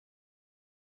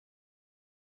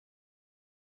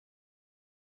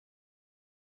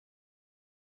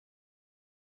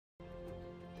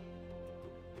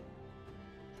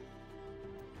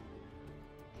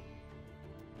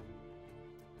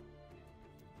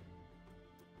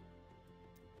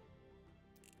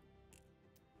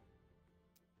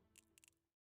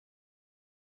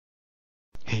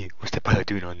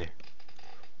guy doing on there?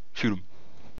 Shoot him.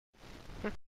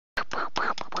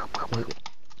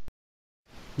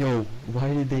 Yo,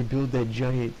 why did they build that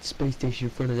giant space station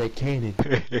in front of that cannon?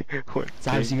 It's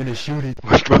obviously gonna shoot it.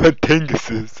 What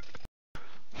dinguses?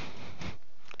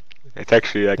 It's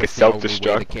actually like a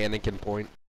self-destruct. The cannon can point.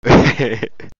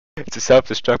 It's a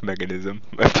self-destruct mechanism.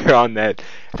 If you're on that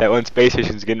one space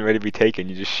station's getting ready to be taken,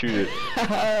 you just shoot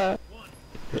it.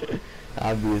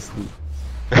 Obviously.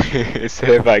 Instead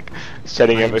of like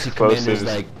setting up explosives.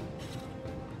 Like,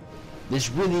 this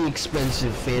really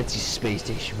expensive, fancy space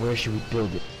station. Where should we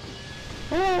build it?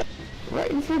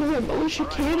 Right in front of that militia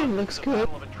cannon. Looks good.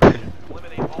 Good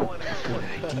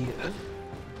idea.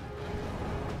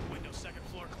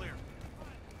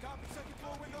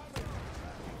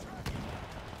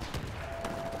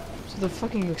 So the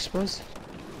fucking explosive.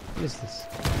 What is this?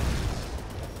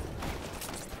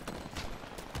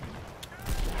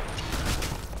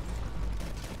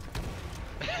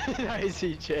 Nice,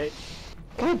 EJ.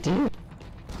 God damn it.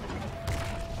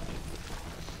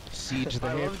 Siege the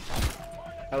hand.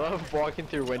 I love walking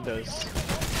through windows.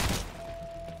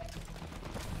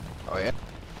 Oh yeah?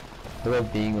 I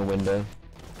love being a window.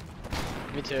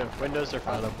 Me too. Windows are I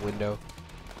fun. love window.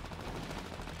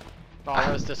 Oh,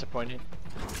 that was disappointing.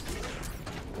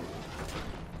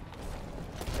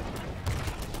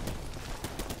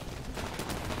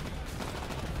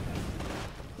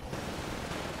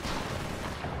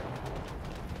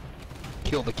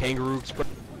 Kill the kangaroo express.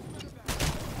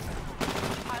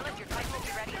 Pilot, your flight will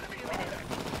be ready in 2 minutes.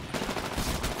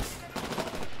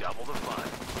 Double the fun.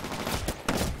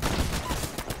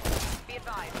 Be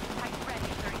advised, flight ready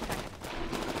in 30 seconds.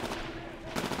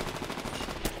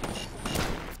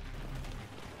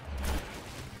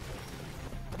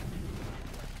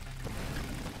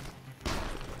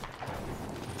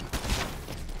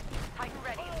 Titan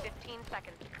ready in 15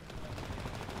 seconds.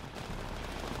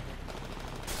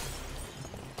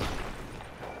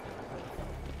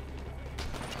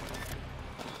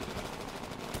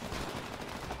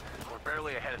 We're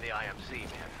barely ahead of the IMC,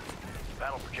 man.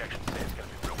 Battle projections say it's gonna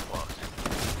be real close.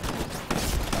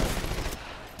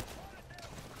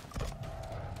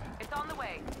 It's on the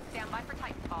way. Stand by for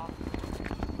Titanfall.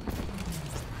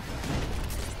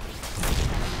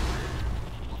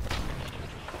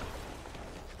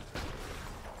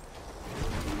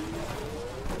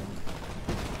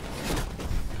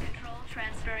 Control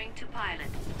transferring to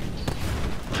pilot.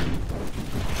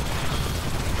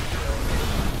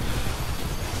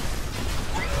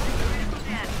 Critical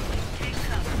damage. Take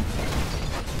cover.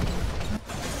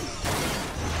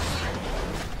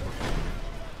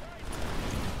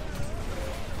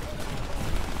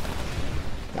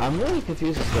 I'm really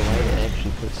confused as to why they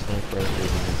actually put sniper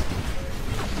rifles in this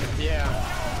game. Yeah.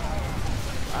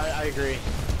 I agree.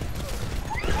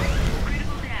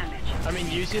 Critical damage. I mean,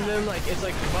 using them, like, it's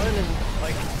like fun and,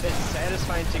 like, it's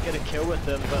satisfying to get a kill with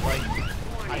them, but, like,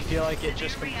 I feel like it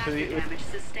just completely Damage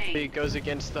sustained. goes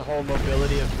against the whole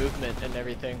mobility of movement and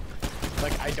everything.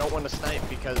 Like, I don't want to snipe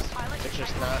because it's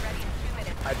just not. Ready in 2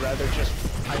 minutes.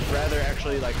 I'd rather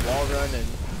actually, like, wall run and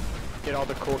get all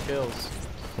the cool kills.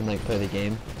 And like play the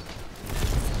game.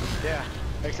 Yeah,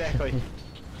 exactly.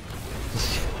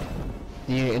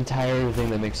 The entire thing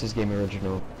that makes this game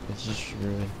original is just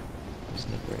ruined. It's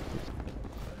not great.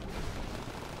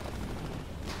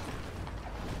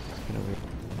 It's kind of weird.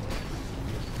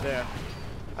 Yeah.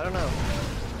 I don't know.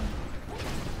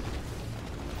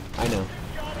 I know.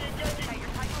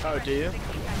 Oh, do you?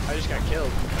 I just got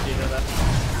killed. Do you know that?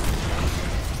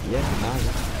 Yeah,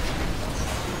 nice.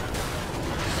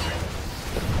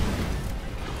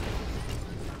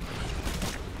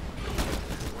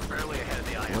 We're barely ahead of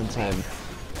the IMC. One time,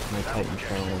 my Titan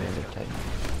tried on another Titan.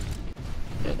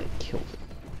 And it killed it.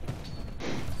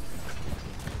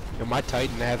 And my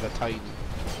Titan has a Titan.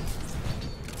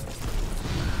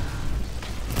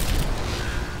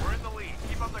 We're in the lead.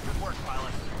 Keep up the good work,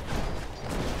 pilot.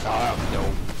 No.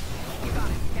 You got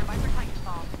it. Stand by for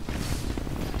Titanfall.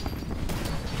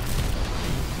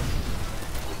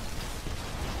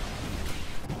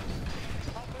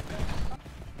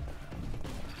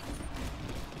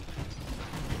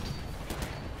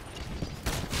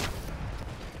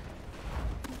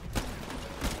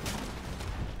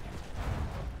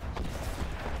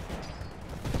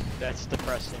 That's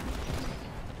depressing.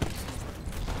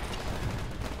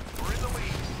 We're in the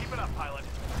lead. Keep it up, pilot.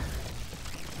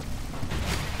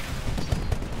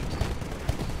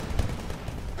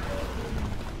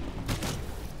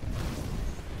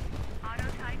 Auto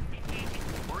type engaging.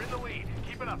 We're in the lead.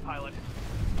 Keep it up, pilot.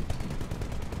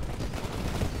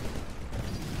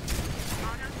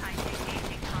 Auto type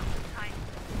engaging constant type.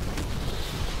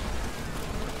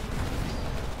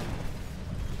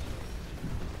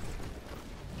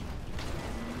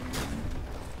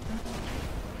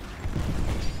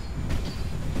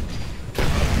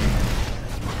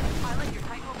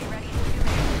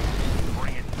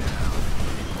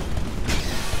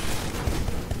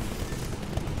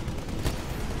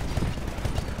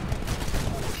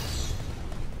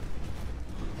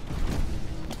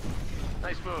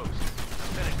 Nice moves.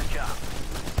 Finish the job.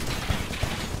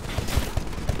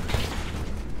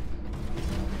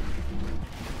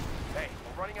 Hey,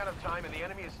 we're running out of time and the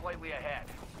enemy is slightly ahead.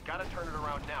 We gotta turn it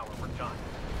around now or we're done.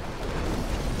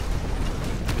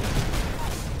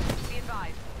 Be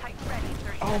advised. Titan ready.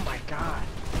 30 Oh my god.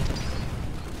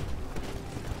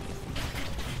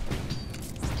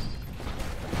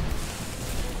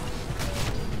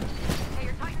 Hey,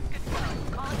 your Titan's good to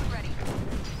go. Call it ready.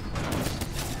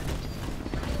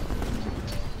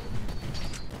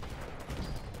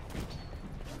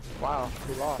 Wow,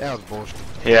 we lost. That was bullshit.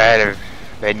 Yeah, I had a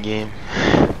bad game.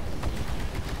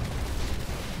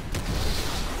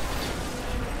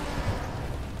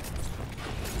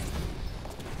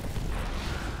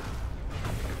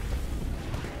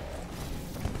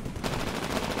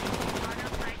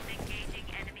 Autotypes engaging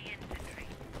enemy infantry.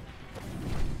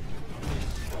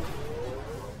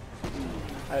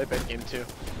 I had a bad game too.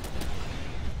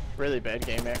 Really bad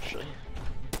game actually.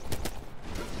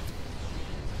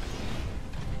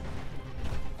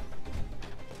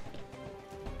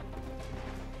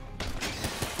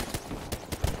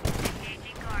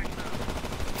 Engaging guard mode.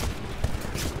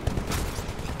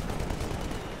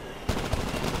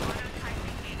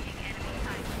 Autotypes engaging enemy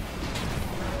type.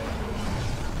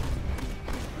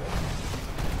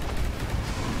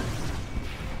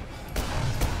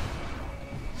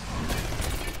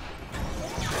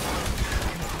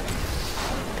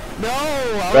 No!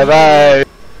 Bye bye.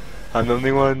 I'm the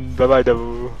only one. Bye bye,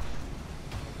 double.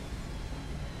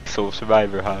 Soul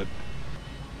survivor hot.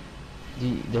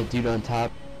 That dude on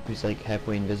top, who's like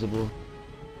halfway invisible,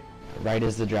 right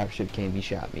as the dropship came, he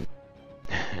shot me.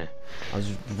 I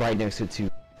was right next to it too.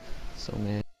 So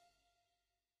mad.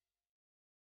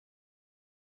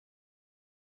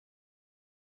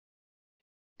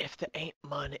 If there ain't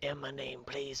money in my name,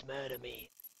 please murder me.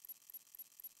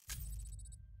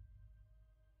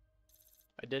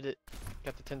 I did it.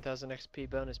 Got the 10,000 XP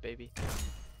bonus, baby.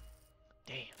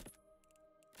 Damn.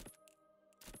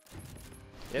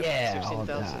 Yep, Yeah! Oh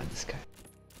 16,000. god, this guy.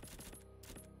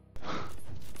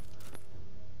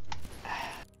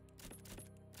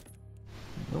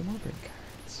 No more break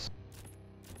cards.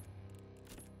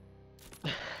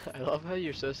 I love how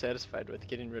you're so satisfied with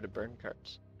getting rid of burn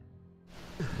cards.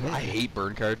 I hate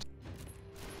burn cards.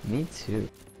 Me too.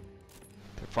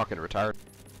 They're fucking retarded.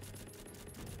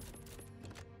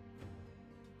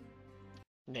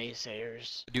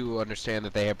 Naysayers. I do understand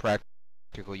that they have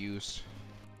practical use.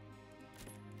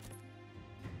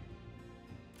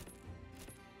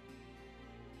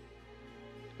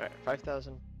 Alright,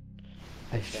 5,000.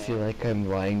 I feel like I'm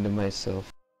lying to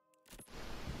myself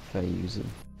if I use them.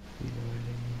 You know what I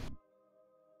mean?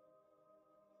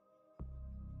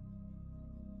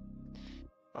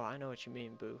 Oh, I know what you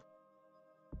mean, boo.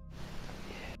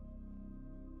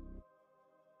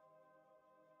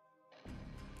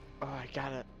 Oh, I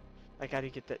gotta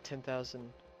get that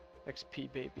 10,000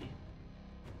 XP, baby.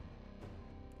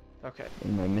 Okay.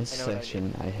 In my miss I know what I do.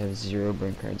 section, I have 0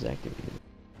 burn cards activated.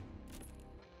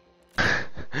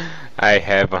 I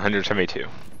have 172.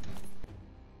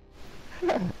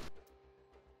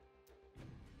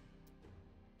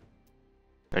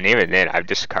 And even then, I've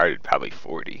discarded probably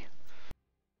 40.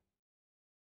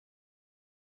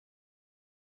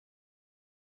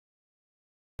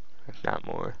 If not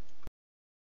more.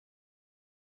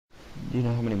 Do you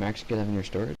know how many max you could have in your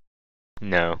storage?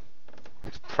 No.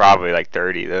 It's probably like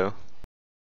 30 though.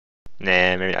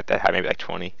 Nah, maybe not that high, maybe like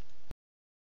 20.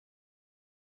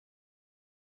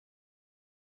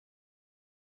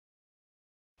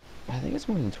 I think it's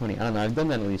more than 20. I don't know, I've done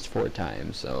that at least 4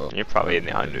 times, so... You're probably in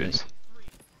the hundreds.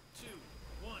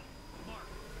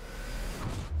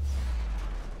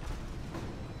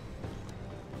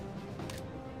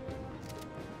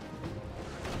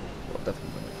 Well,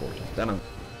 definitely more than 4 times. I don't know.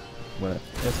 What?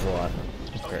 That's a lot.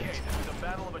 It's Okay, great. this is a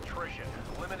battle of attrition.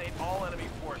 Eliminate all enemy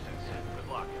forces.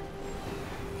 Good luck.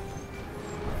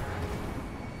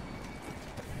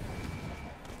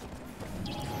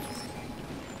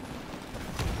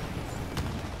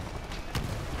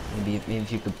 Maybe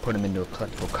if you could put them into a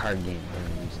collectible card game, I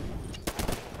don't use them.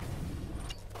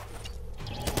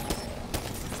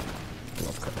 I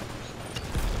love cards.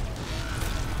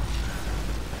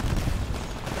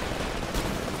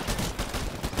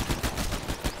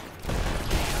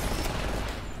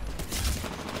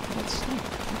 That's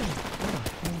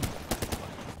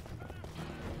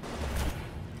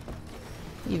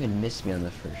He even missed me on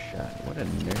the first shot. What a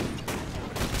nerd.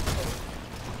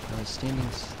 I was standing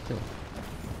still.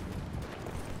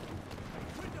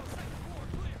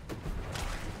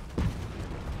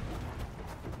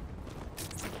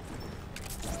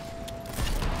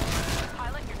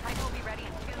 Pilot, your Titan will be ready in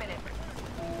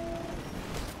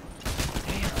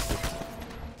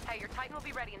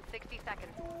ready in 60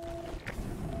 seconds.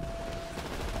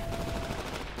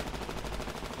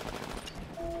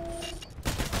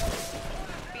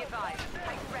 Be advised,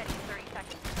 Titan ready in 30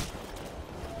 seconds.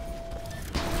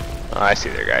 Oh, I see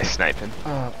their guy sniping.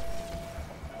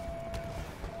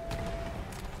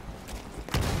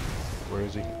 Where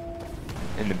is he?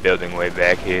 In the building way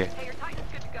back here. Hey, your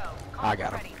Titan's good to go. I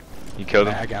got him. Ready. You killed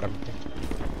him? I got him.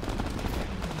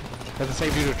 That's the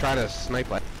same dude who tried to snipe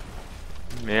like.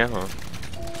 Yeah, well.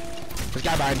 There's a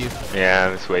guy behind you. Yeah,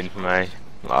 I was waiting for my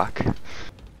lock.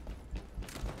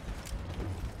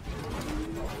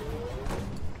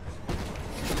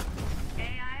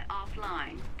 AI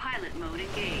offline. Pilot mode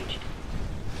engaged.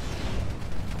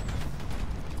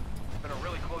 It's been a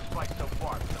really close fight so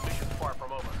far, but the mission's far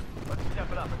from over. Let's step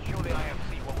it up and show the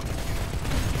IMC what we can do.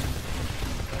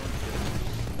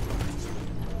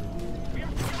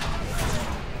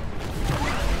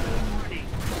 Warning.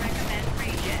 Recommend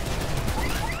regen.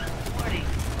 Warning.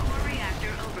 Core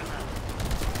reactor overload.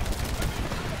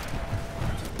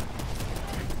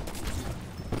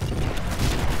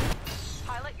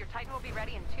 Pilot, your Titan will be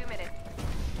ready in 2 minutes.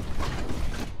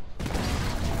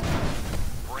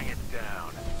 Bring it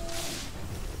down.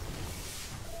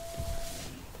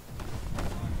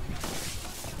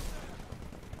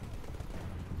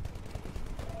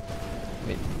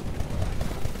 Wait.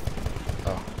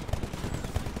 Oh.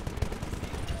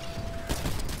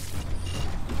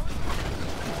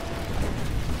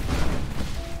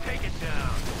 Take it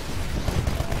down.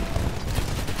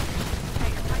 Hey,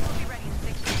 your Titan will be ready in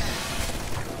 60 seconds.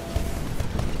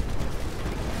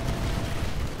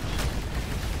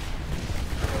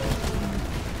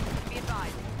 Be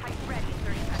advised, Titan ready in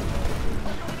 30 seconds.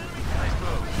 Nice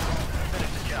move.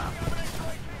 Finish the job.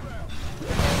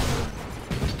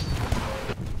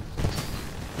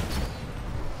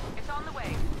 It's on the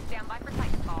way. Stand by for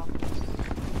Titanfall.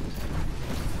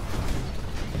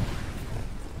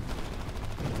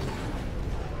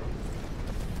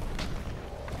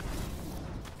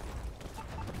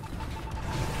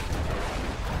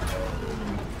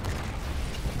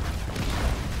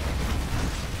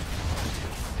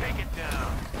 Take it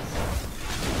down.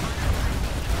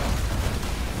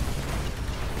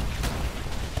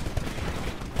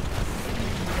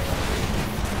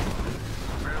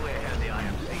 Barely ahead of the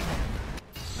IMC.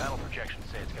 Battle projections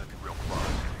say it's gonna be real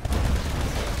close.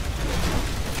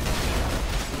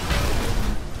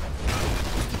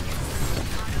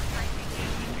 Autosite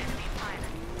engaging enemy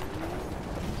pilot.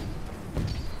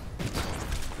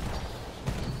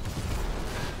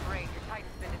 Great, your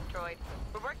Titan's been destroyed.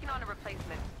 We're working on a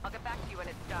replacement. I'll get back to you when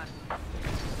it's done.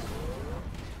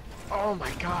 Oh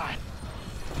my god.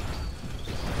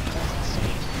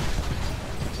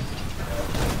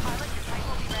 Pilot, your Titan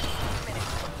will be ready in 2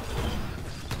 minutes.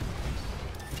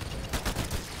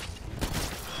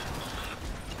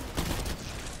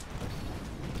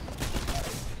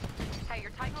 Hey,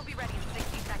 your Titan will be ready in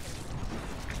 60 seconds.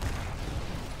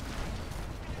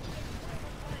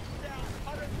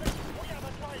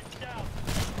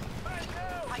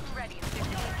 Titan ready in 60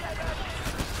 seconds.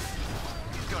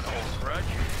 He's gonna hold a grudge.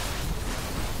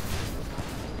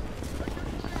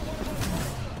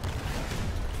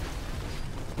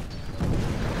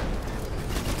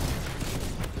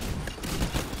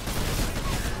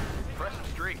 Press and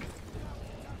streak.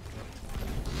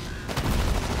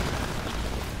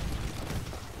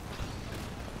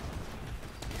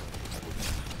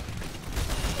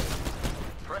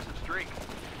 Press and streak.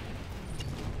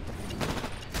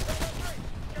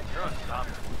 You're on top.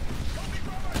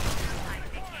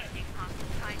 Engaging hostile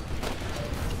Titan.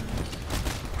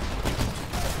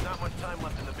 There's not much time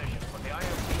left in the mission, but the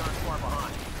IMC aren't far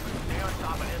behind. Stay on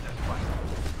top and end this fight.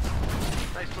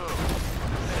 Nice move.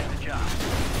 Finish the job.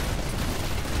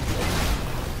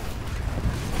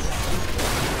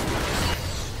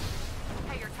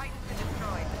 Hey, your Titan's been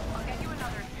destroyed. I'll get you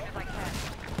another as soon as I can.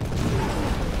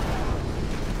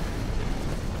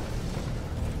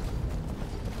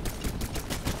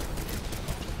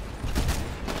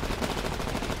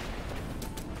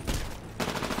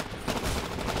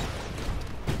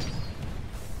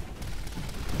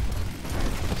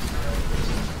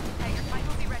 Hey, your Titan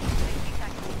will be ready in 60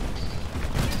 seconds.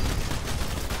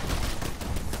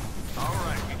 All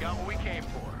right, we got what we came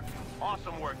for.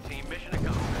 Awesome work, team. Mission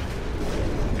accomplished.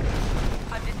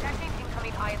 I'm detecting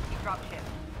incoming IMC dropship.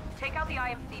 Take out the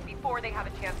IMC before they have a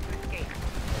chance to escape.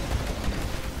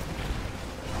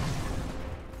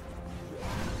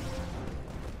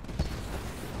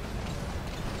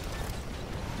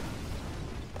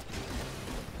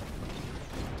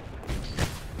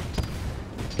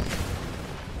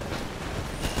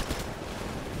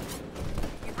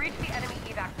 You've reached the enemy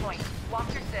evac point.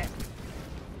 Walk your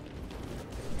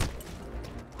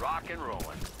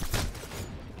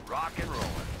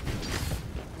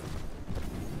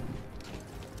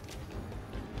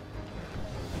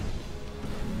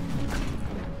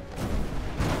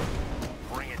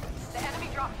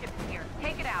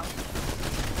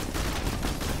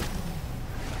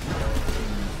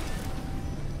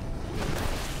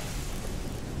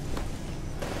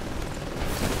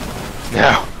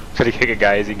No. Tried to kick a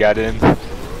guy as he got in.